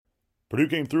Purdue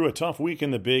came through a tough week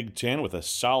in the Big Ten with a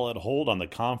solid hold on the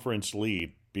conference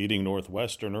lead, beating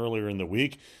Northwestern earlier in the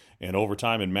week in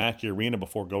overtime in Mackey Arena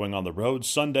before going on the road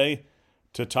Sunday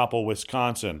to topple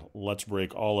Wisconsin. Let's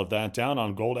break all of that down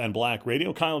on Gold and Black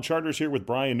Radio. Kyle Charters here with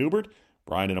Brian Newbert.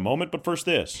 Brian in a moment, but first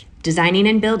this. Designing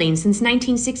and building since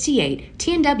 1968,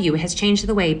 T&W has changed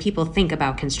the way people think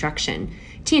about construction.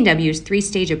 T&W's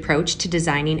three-stage approach to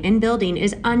designing and building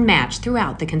is unmatched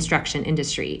throughout the construction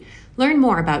industry. Learn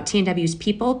more about T&W's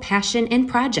people, passion, and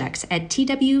projects at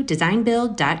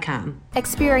twdesignbuild.com.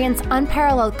 Experience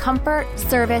unparalleled comfort,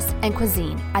 service, and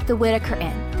cuisine at the Whitaker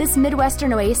Inn. This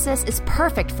Midwestern oasis is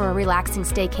perfect for a relaxing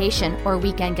staycation or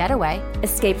weekend getaway.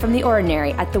 Escape from the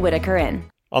ordinary at the Whitaker Inn.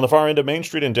 On the far end of Main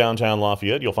Street in downtown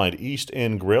Lafayette, you'll find East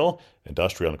End Grill,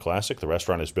 industrial and classic. The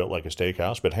restaurant is built like a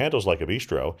steakhouse, but handles like a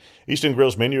bistro. East End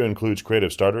Grill's menu includes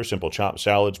creative starters, simple chopped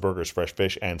salads, burgers, fresh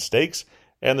fish, and steaks,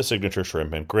 and the signature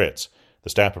shrimp and grits. The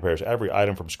staff prepares every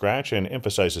item from scratch and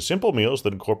emphasizes simple meals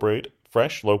that incorporate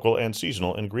fresh, local, and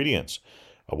seasonal ingredients.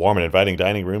 A warm and inviting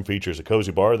dining room features a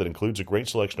cozy bar that includes a great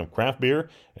selection of craft beer,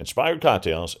 inspired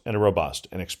cocktails, and a robust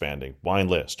and expanding wine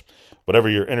list. Whatever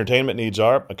your entertainment needs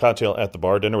are, a cocktail at the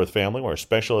bar, dinner with family, or a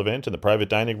special event in the private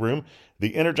dining room,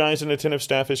 the energized and attentive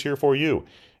staff is here for you.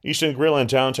 Eastern Grill in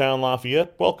downtown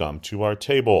Lafayette, welcome to our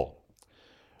table.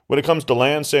 When it comes to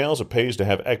land sales, it pays to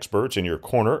have experts in your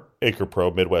corner.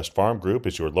 AcrePro Midwest Farm Group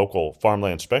is your local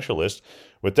farmland specialist.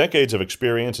 With decades of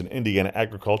experience in Indiana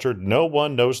agriculture, no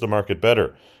one knows the market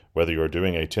better. Whether you're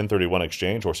doing a 1031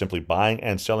 exchange or simply buying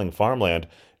and selling farmland,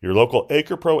 your local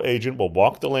AcrePro agent will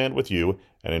walk the land with you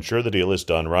and ensure the deal is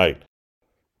done right.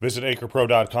 Visit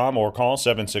acrepro.com or call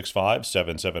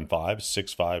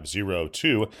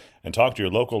 765-775-6502 and talk to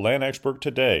your local land expert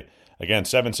today. Again,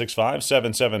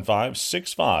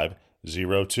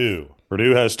 765-775-6502.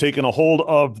 Purdue has taken a hold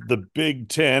of the Big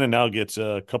Ten and now gets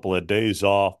a couple of days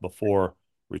off before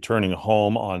returning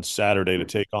home on Saturday to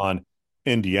take on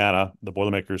Indiana. The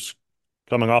Boilermakers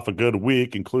coming off a good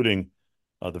week, including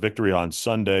the victory on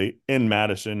Sunday in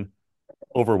Madison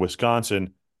over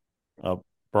Wisconsin.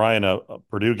 Brian, a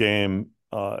Purdue game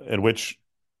in which,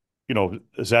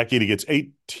 Zach Edey gets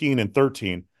 18 and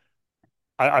 13.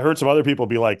 I heard some other people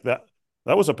be like,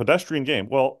 that was a pedestrian game.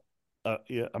 Well,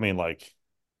 yeah, I mean, like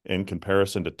in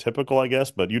comparison to typical, I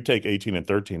guess, but you take 18 and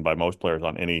 13 by most players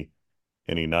on any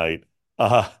night.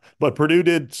 But Purdue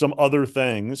did some other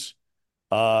things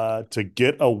to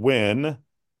get a win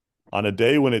on a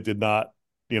day when it did not,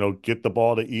 get the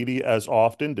ball to Edey as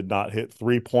often, did not hit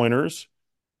three-pointers.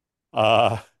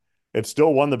 It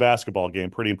still won the basketball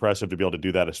game. Pretty impressive to be able to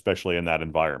do that, especially in that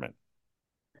environment.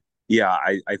 Yeah,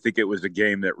 I think it was a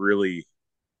game that really,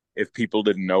 if people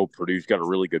didn't know, Purdue's got a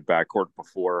really good backcourt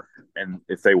before. And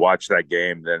if they watch that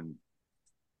game, then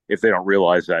if they don't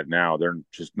realize that now, they're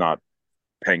just not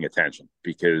paying attention,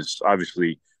 because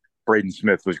obviously Braden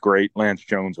Smith was great. Lance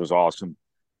Jones was awesome.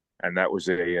 And that was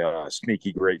a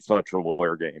sneaky great Fletcher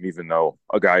Loyer game, even though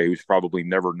a guy who's probably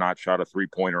never not shot a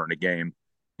three-pointer in a game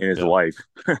in his life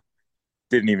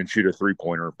didn't even shoot a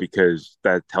three-pointer, because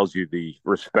that tells you the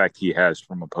respect he has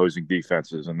from opposing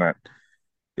defenses, and that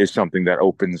is something that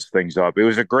opens things up. It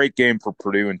was a great game for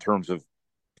Purdue in terms of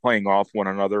playing off one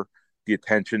another. The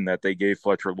attention that they gave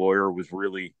Fletcher Loyer was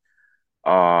really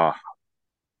a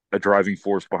driving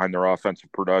force behind their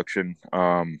offensive production.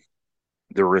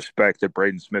 The respect that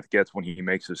Braden Smith gets when he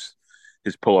makes his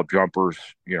pull-up jumpers,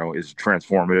 is a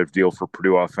transformative deal for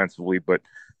Purdue offensively. But,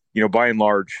 by and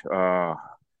large,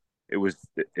 it was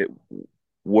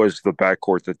the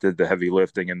backcourt that did the heavy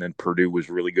lifting, and then Purdue was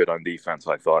really good on defense,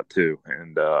 I thought, too.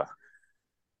 And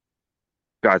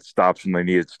got stops when they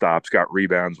needed stops, got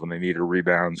rebounds when they needed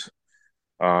rebounds,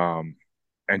 and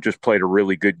just played a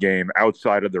really good game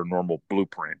outside of their normal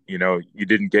blueprint. You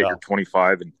didn't get your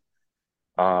 25 and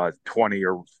 20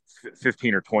 or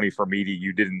 15 or 20 from Edey.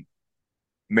 You didn't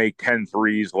make 10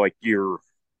 threes like you're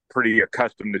pretty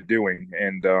accustomed to doing.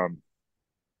 And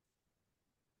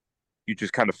you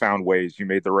just kind of found ways. You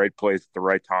made the right plays at the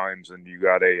right times, and you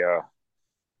got a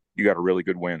really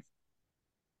good win.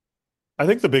 I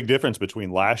think the big difference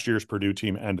between last year's Purdue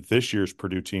team and this year's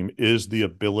Purdue team is the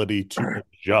ability to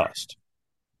adjust,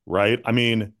 right? I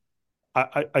mean,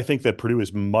 I think that Purdue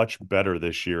is much better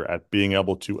this year at being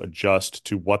able to adjust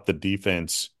to what the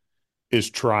defense is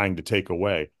trying to take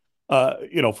away.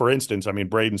 For instance, I mean,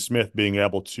 Braden Smith being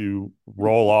able to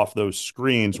roll off those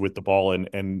screens with the ball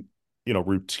and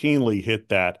routinely hit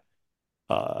that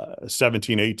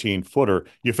 17, 18 footer.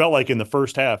 You felt like in the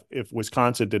first half, if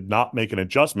Wisconsin did not make an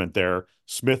adjustment there,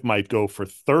 Smith might go for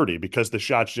 30 because the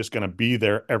shot's just going to be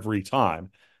there every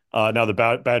time. Now the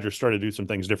Badgers started to do some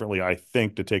things differently, I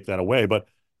think, to take that away. But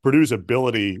Purdue's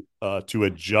ability to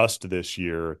adjust this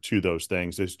year to those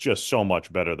things is just so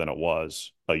much better than it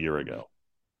was a year ago.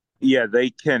 Yeah, they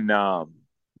can.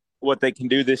 What they can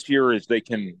do this year is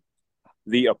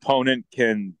the opponent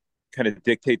can kind of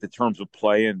dictate the terms of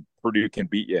play, and Purdue can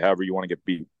beat you however you want to get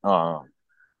beat.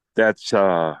 That's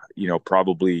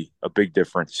probably a big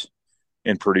difference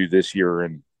in Purdue this year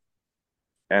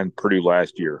and Purdue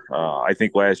last year. I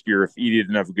think last year, if Edey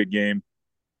didn't have a good game,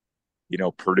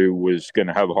 Purdue was going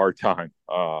to have a hard time.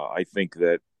 I think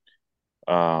that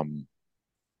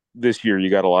this year you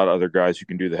got a lot of other guys who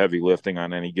can do the heavy lifting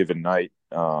on any given night,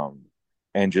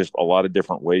 and just a lot of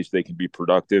different ways they can be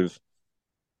productive.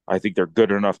 I think they're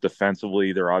good enough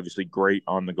defensively. They're obviously great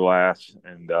on the glass,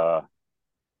 and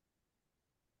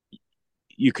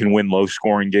you can win low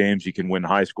scoring games. You can win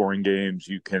high scoring games.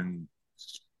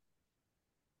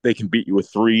 They can beat you with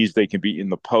threes. They can beat you in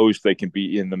the post. They can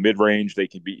beat you in the mid range. They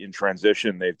can beat you in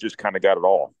transition. They've just kind of got it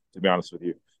all, to be honest with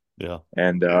you. Yeah.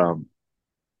 And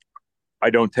I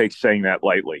don't take saying that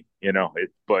lightly,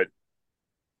 but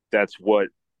that's what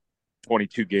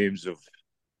 22 games of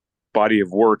body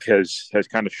of work has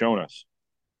kind of shown us.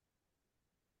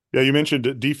 Yeah, you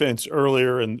mentioned defense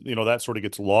earlier, and that sort of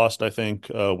gets lost, I think,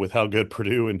 with how good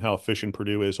Purdue and how efficient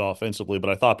Purdue is offensively.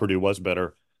 But I thought Purdue was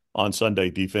better on Sunday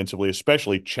defensively,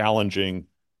 especially challenging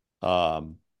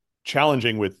within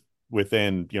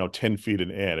 10 feet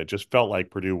and in. It just felt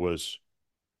like Purdue was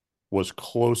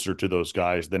closer to those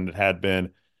guys than it had been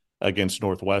against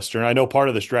Northwestern. I know part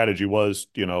of the strategy was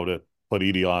to put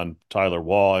Edey on Tyler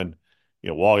Waugh, and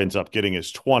Waugh ends up getting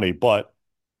his 20, but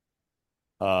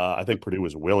I think Purdue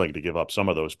was willing to give up some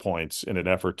of those points in an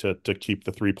effort to keep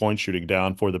the 3-point shooting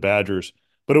down for the Badgers.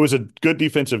 But it was a good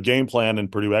defensive game plan,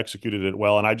 and Purdue executed it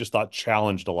well. And I just thought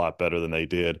challenged a lot better than they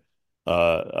did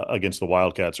against the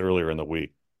Wildcats earlier in the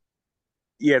week.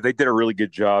 Yeah, they did a really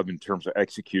good job in terms of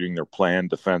executing their plan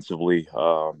defensively.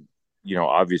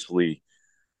 Obviously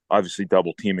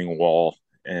double teaming Wall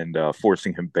and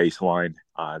forcing him baseline,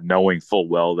 knowing full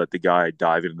well that the guy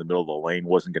diving in the middle of the lane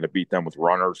wasn't going to beat them with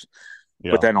runners. Yeah.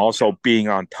 But then also being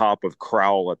on top of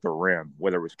Crowell at the rim,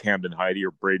 whether it was Camden Heide or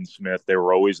Braden Smith, they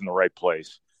were always in the right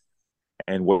place.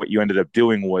 And what you ended up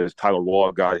doing was Tyler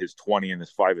Waugh got his 20 and his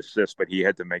 5 assists, but he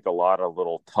had to make a lot of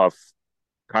little tough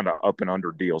kind of up and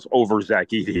under deals over Zach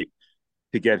Edey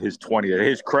to get his 20. To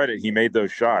his credit, he made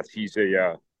those shots. He's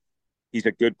a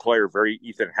good player, very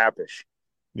Ethan Happish.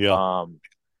 Yeah.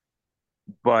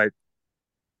 But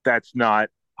that's not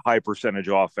high percentage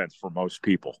offense for most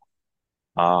people.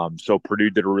 So Purdue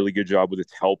did a really good job with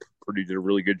its help. Purdue did a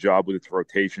really good job with its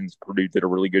rotations. Purdue did a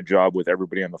really good job with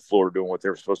everybody on the floor doing what they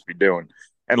were supposed to be doing.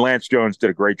 And Lance Jones did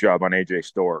a great job on AJ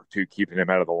Storr, too, keeping him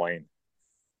out of the lane.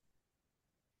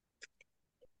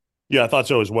 Yeah, I thought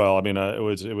so as well. I mean, it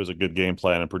was a good game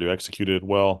plan, and Purdue executed it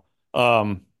well.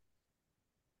 If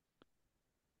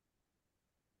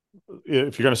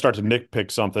you're going to start to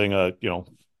nitpick something,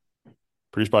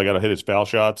 Purdue's probably got to hit his foul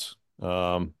shots.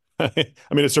 I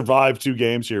mean, it survived 2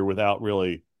 games here without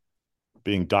really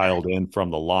being dialed in from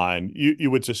the line.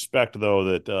 You would suspect, though,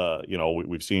 that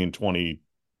we've seen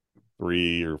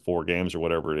 23 or 4 games or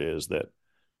whatever it is that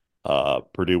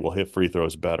Purdue will hit free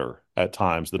throws better at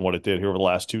times than what it did here over the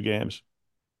last 2 games.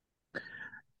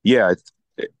 Yeah,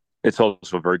 it's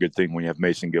also a very good thing when you have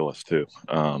Mason Gillis too.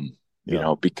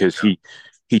 Because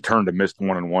he turned a missed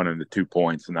 1-on-1 into 2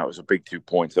 points, and that was a big 2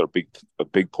 points, a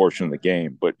big portion of the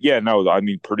game. But yeah, no, I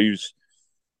mean Purdue's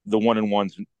the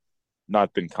 1-on-one's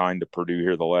not been kind to Purdue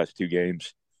here the last 2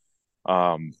 games.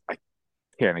 I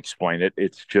can't explain it.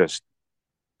 It's just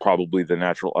probably the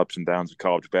natural ups and downs of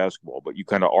college basketball. But you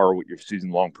kind of are what your season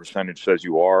long percentage says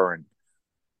you are, and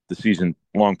the season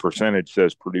long percentage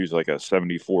says Purdue's like a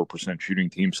 74% shooting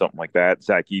team, something like that.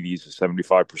 Zach Edey's a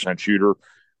 75% shooter,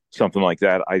 something like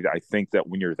that. I think that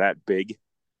when you're that big,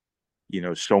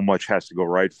 so much has to go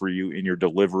right for you in your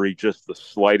delivery. Just the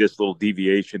slightest little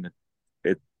deviation,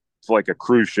 it's like a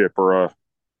cruise ship or a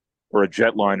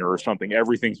jetliner or something.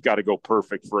 Everything's got to go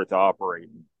perfect for it to operate.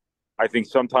 I think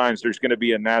sometimes there's going to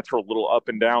be a natural little up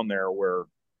and down there where,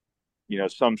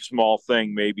 some small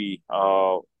thing maybe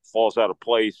falls out of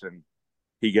place and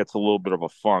he gets a little bit of a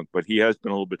funk, but he has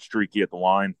been a little bit streaky at the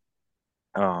line.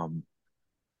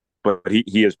 But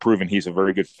he has proven he's a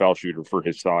very good foul shooter for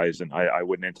his size, and I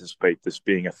wouldn't anticipate this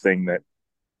being a thing that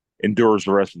endures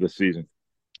the rest of the season.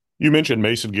 You mentioned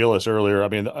Mason Gillis earlier. I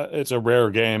mean, it's a rare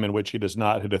game in which he does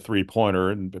not hit a 3-pointer,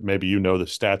 and maybe the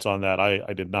stats on that.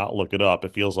 I did not look it up.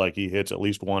 It feels like he hits at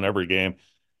least one every game,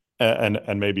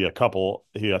 and maybe a couple.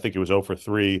 I think he was 0 for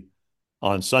 3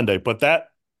 on Sunday. But that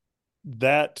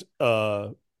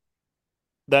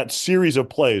that series of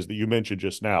plays that you mentioned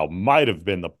just now might have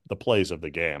been the plays of the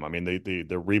game. I mean,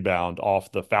 the rebound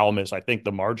off the foul miss. I think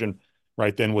the margin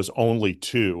right then was only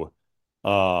two.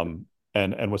 And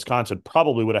Wisconsin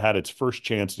probably would have had its first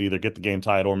chance to either get the game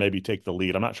tied or maybe take the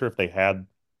lead. I'm not sure if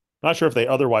they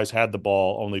otherwise had the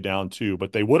ball only down two,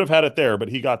 but they would have had it there. But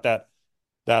he got that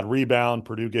rebound.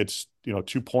 Purdue gets 2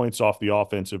 points off the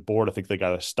offensive board. I think they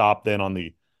got a stop then on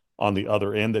the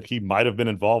other end that he might have been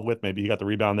involved with. Maybe he got the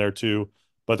rebound there too.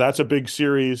 But that's a big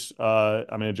series. I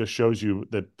mean, it just shows you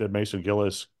that Mason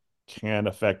Gillis can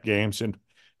affect games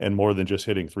and more than just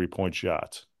hitting 3-point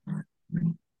shots.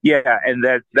 Yeah, and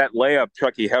that layup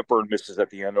Chucky Hepburn misses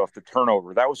at the end off the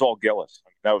turnover, that was all Gillis. I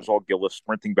mean, that was all Gillis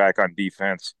sprinting back on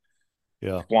defense,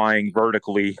 Yeah. flying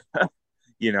vertically,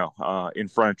 in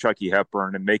front of Chucky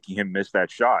Hepburn and making him miss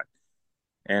that shot.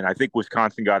 And I think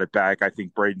Wisconsin got it back. I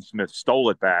think Braden Smith stole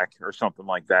it back or something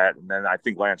like that. And then I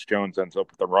think Lance Jones ends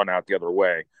up with the run out the other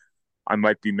way. I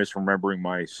might be misremembering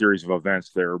my series of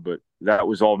events there, but that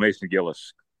was all Mason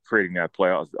Gillis creating that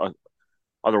play.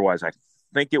 Otherwise, I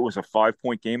think it was a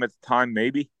 5-point game at the time,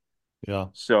 maybe. Yeah.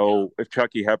 So if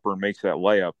Chucky Hepburn makes that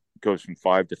layup, it goes from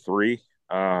 5 to 3.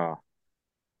 And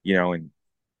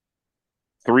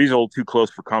three's a little too close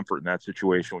for comfort in that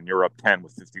situation when you're up 10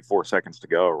 with 54 seconds to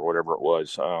go or whatever it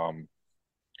was. I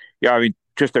mean,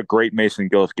 just a great Mason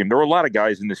Gillis game. There were a lot of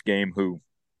guys in this game who,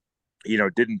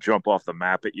 didn't jump off the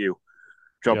map at you,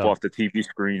 jump Yeah. off the TV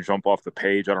screen, jump off the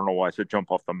page. I don't know why I said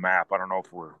jump off the map. I don't know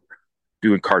if we're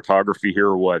doing cartography here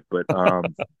or what, but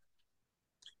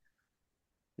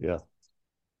Yeah.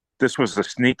 this was a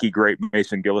sneaky great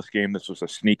Mason Gillis game. This was a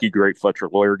sneaky great Fletcher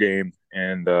Lawyer game,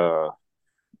 and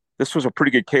this was a pretty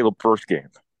good Caleb First game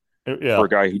Yeah. for a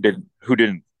guy who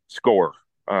didn't score.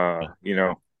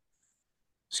 Yeah.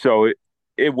 So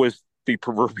it was the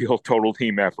proverbial total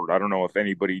team effort. I don't know if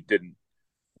anybody didn't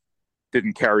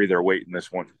carry their weight in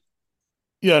this one.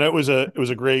 Yeah, and it was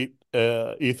a great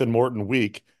Ethan Morton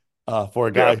week for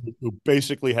a Yeah, guy who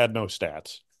basically had no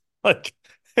stats. Like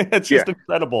it's yeah, just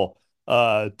incredible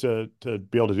to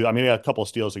be able to do. I mean, he had a couple of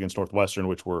steals against Northwestern,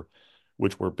 which were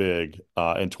big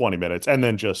in 20 minutes, and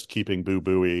then just keeping Boo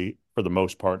Buie for the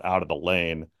most part out of the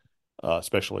lane,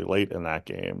 especially late in that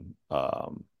game.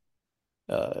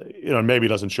 Maybe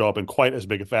doesn't show up in quite as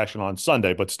big a fashion on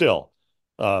Sunday, but still,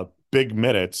 big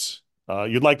minutes.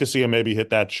 You'd like to see him maybe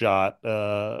hit that shot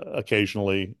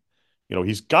occasionally.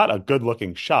 He's got a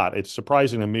good-looking shot. It's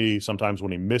surprising to me sometimes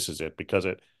when he misses it because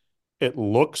it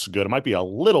looks good. It might be a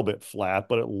little bit flat,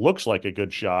 but it looks like a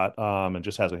good shot, and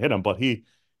just hasn't hit him. But he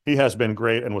has been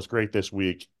great and was great this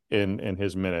week in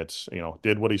his minutes.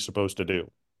 Did what he's supposed to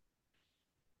do.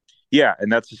 yeah,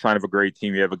 and that's a sign of a great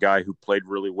team. You have a guy who played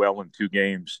really well in 2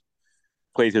 games,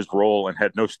 played his role, and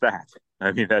had no stats.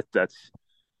 I mean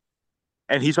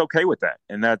and he's okay with that.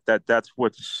 And that's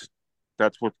what's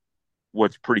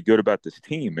pretty good about this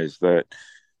team is that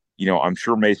I'm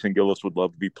sure Mason Gillis would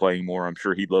love to be playing more. I'm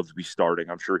sure he'd love to be starting.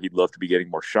 I'm sure he'd love to be getting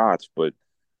more shots. But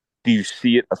do you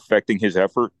see it affecting his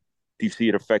effort? Do you see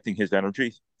it affecting his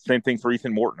energy? Same thing for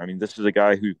Ethan Morton. I mean, this is a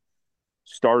guy who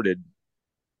started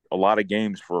a lot of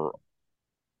games for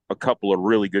a couple of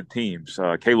really good teams.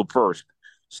 Caleb First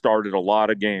started a lot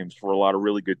of games for a lot of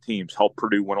really good teams, helped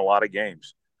Purdue win a lot of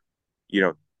games. You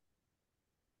know,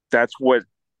 that's what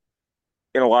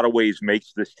in a lot of ways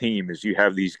makes this team is you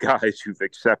have these guys who've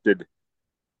accepted,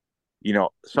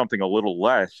 something a little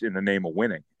less in the name of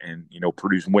winning. And,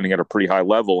 Purdue's winning at a pretty high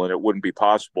level, and it wouldn't be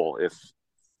possible if,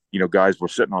 guys were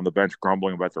sitting on the bench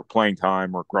grumbling about their playing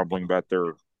time or grumbling about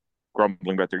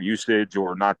their usage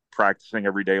or not practicing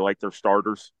every day like their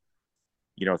starters,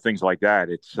 things like that.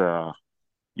 It's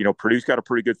Purdue's got a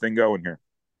pretty good thing going here.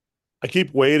 I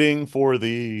keep waiting for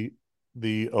the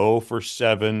 0 for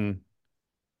 7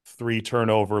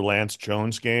 3-turnover Lance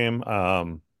Jones game.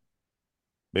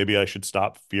 Maybe I should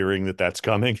stop fearing that that's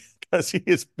coming because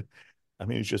he's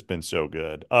just been so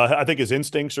good. I think his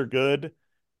instincts are good.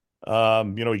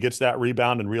 He gets that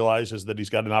rebound and realizes that he's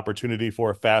got an opportunity for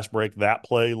a fast break. That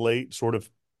play late sort of,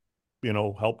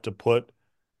 helped to put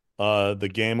the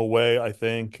game away, I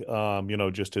think.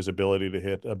 Just his ability to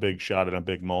hit a big shot in a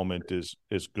big moment is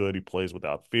good. He plays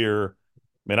without fear.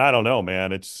 I mean, I don't know,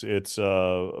 man. It's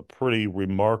a pretty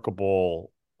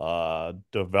remarkable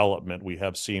development we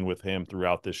have seen with him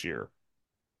throughout this year.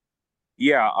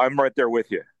 Yeah, I'm right there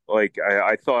with you. Like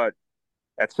I thought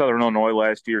at Southern Illinois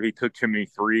last year, he took too many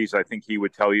threes. I think he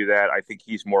would tell you that. I think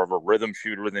he's more of a rhythm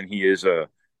shooter than he is a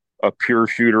pure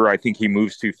shooter. I think he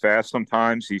moves too fast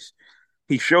sometimes.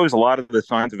 He shows a lot of the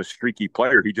signs of a streaky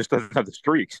player. He just doesn't have the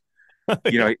streaks. You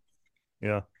Yeah. know,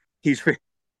 Yeah. he's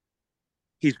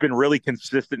he's been really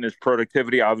consistent in his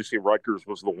productivity. Obviously, Rutgers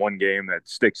was the one game that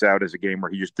sticks out as a game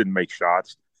where he just didn't make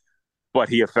shots, but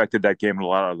he affected that game in a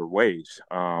lot of other ways.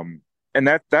 And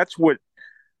that's what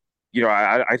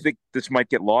I think this might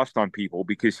get lost on people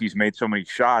because he's made so many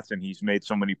shots and he's made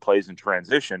so many plays in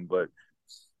transition. But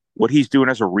what he's doing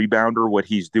as a rebounder, what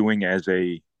he's doing as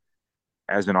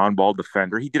an on-ball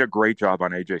defender, he did a great job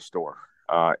on AJ Storr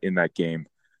in that game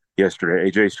yesterday.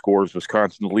 AJ scores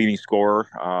Wisconsin's leading scorer,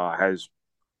 has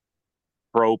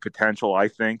pro potential, I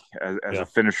think, as Yeah. a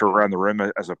finisher around the rim,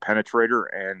 as a penetrator,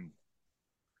 and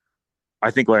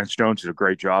I think Lance Jones did a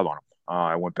great job on him.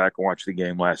 I went back and watched the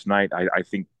game last night. I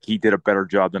think he did a better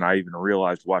job than I even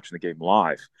realized watching the game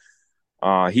live.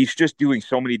 He's just doing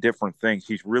so many different things.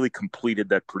 He's really completed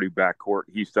that Purdue backcourt.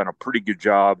 He's done a pretty good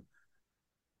job.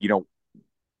 You know,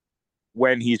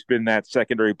 when he's been that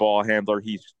secondary ball handler,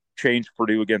 he's changed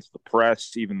Purdue against the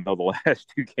press, even though the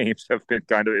last two games have been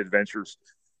kind of adventures.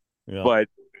 Yeah. But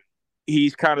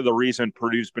he's kind of the reason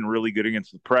Purdue's been really good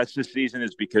against the press this season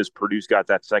is because Purdue's got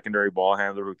that secondary ball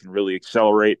handler who can really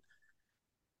accelerate,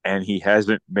 and he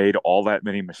hasn't made all that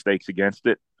many mistakes against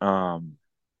it. I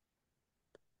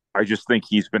just think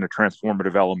he's been a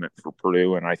transformative element for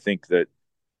Purdue, and I think that,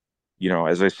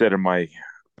 as I said in my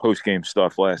post-game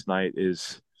stuff last night,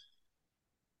 is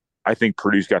I think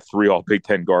Purdue's got three all Big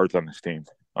Ten guards on this team,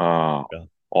 Yeah.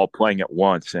 all playing at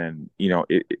once. And,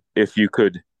 if you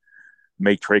could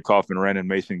make Trey Kaufman-Renn and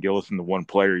Mason Gillison the one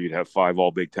player, you'd have five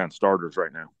all Big Ten starters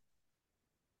right now.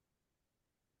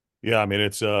 Yeah, I mean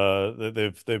it's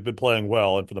they've been playing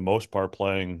well and for the most part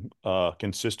playing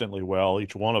consistently well.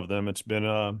 Each one of them, it's been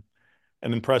an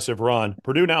impressive run.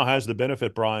 Purdue now has the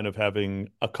benefit, Brian, of having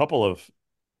a couple of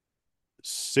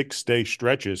 6-day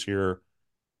stretches here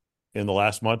in the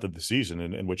last month of the season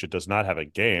in which it does not have a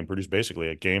game. Purdue's basically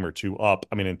a game or two up.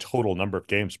 I mean, in total number of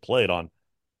games played on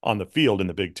the field in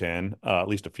the Big Ten. At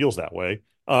least it feels that way.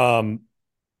 So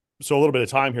a little bit of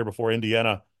time here before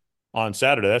Indiana on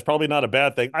Saturday. That's probably not a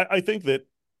bad thing. I think that,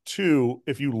 too,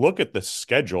 if you look at the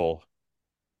schedule,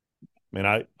 I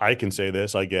mean, I can say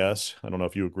this, I guess. I don't know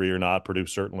if you agree or not. Purdue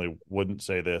certainly wouldn't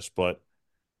say this, but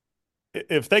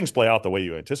if things play out the way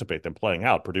you anticipate them playing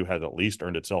out, Purdue has at least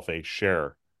earned itself a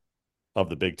share of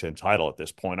the Big Ten title at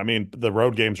this point. I mean, the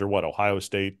road games are what? Ohio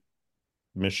State,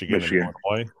 Michigan, and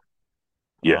Illinois.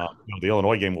 Yeah. The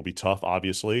Illinois game will be tough,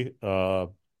 obviously. But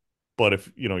if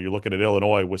you're looking at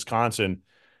Illinois, Wisconsin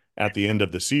at the end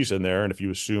of the season there, and if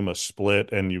you assume a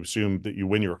split and you assume that you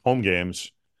win your home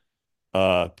games,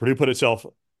 Purdue put itself.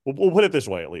 We'll put it this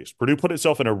way, at least Purdue put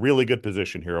itself in a really good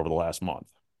position here over the last month.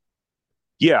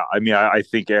 Yeah, I mean, I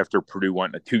think after Purdue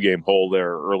went in a 2-game hole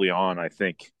there early on, I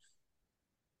think,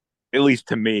 at least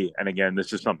to me, and again,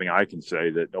 this is something I can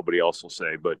say that nobody else will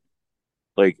say, but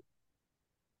like,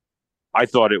 I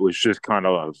thought it was just kind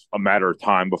of a matter of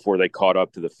time before they caught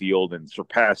up to the field and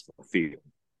surpassed the field.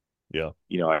 Yeah.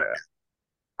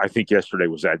 I think yesterday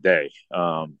was that day.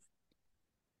 I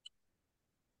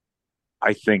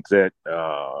think that,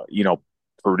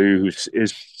 Purdue is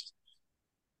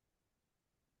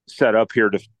set up here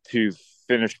to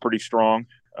finish pretty strong.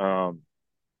 I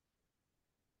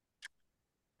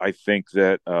think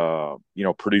that,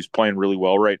 Purdue's playing really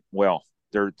well, right? Well,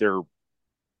 they're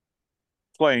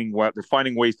playing well. They're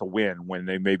finding ways to win when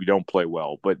they maybe don't play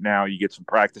well. But now you get some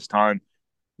practice time,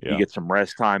 you get some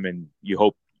rest time, and you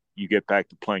hope you get back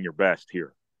to playing your best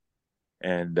here.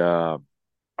 And I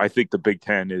think the Big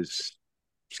Ten is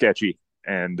sketchy,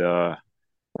 and I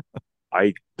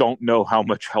don't know how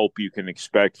much help you can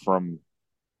expect from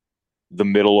the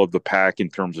middle of the pack in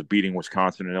terms of beating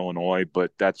Wisconsin and Illinois,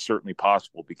 but that's certainly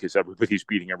possible because everybody's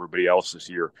beating everybody else this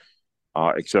year,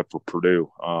 except for Purdue.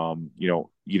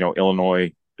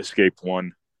 Illinois escaped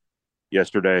one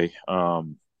yesterday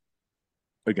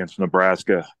against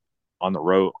Nebraska on the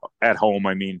road at home.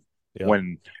 I mean,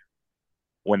 when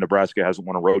Nebraska hasn't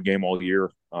won a road game all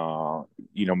year,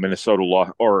 Minnesota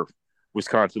lost or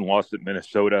Wisconsin lost at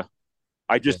Minnesota.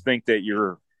 I just think that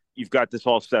you've got this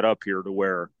all set up here to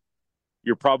where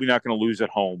you're probably not going to lose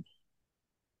at home,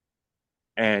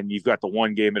 and you've got the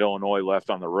one game at Illinois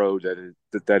left on the road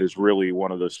that is really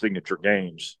one of those signature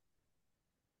games.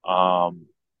 I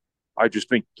just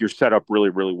think you're set up really,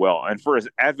 really well, and for as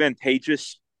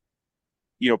advantageous,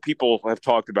 people have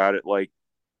talked about it like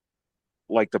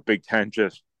the Big Ten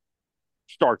just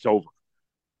starts over,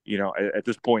 at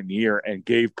this point in the year and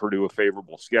gave Purdue a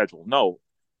favorable schedule. No.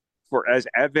 For as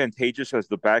advantageous as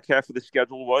the back half of the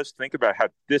schedule was, think about how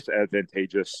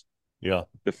disadvantageous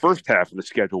the first half of the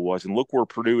schedule was, and look where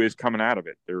Purdue is coming out of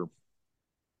it. They're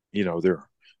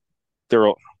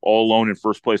all alone in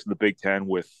first place in the Big Ten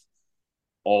with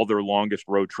all their longest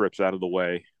road trips out of the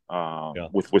way. Yeah.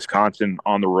 With Wisconsin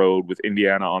on the road, with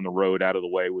Indiana on the road out of the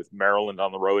way, with Maryland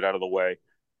on the road out of the way.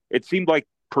 It seemed like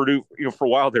Purdue, for a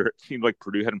while there, it seemed like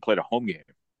Purdue hadn't played a home game.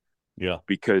 Yeah.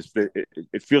 Because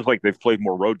it feels like they've played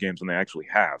more road games than they actually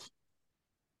have.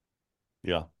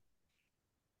 Yeah.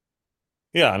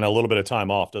 Yeah, and a little bit of time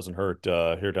off doesn't hurt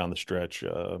here down the stretch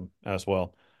as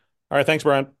well. All right, thanks,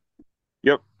 Brian.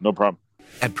 Yep, no problem.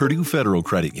 At Purdue Federal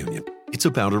Credit Union, it's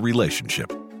about a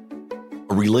relationship.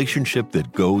 A relationship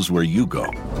that goes where you go,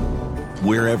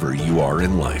 wherever you are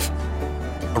in life.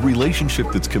 A relationship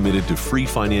that's committed to free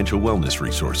financial wellness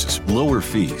resources, lower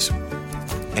fees,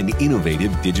 and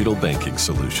innovative digital banking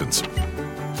solutions.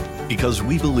 Because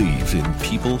we believe in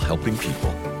people helping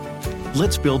people.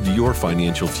 Let's build your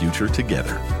financial future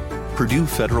together. Purdue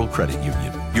Federal Credit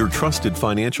Union, your trusted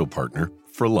financial partner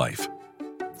for life.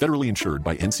 Federally insured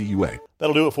by NCUA.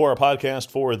 That'll do it for our podcast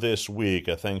for this week.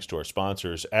 Thanks to our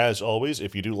sponsors. As always,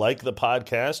 if you do like the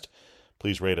podcast,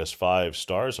 please rate us 5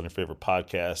 stars on your favorite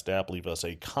podcast app. Leave us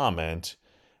a comment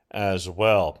as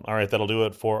well. All right, that'll do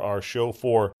it for our show.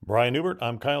 For Brian Newbert,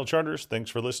 I'm Kyle Charters.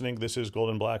 Thanks for listening. This is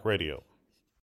Golden Black Radio.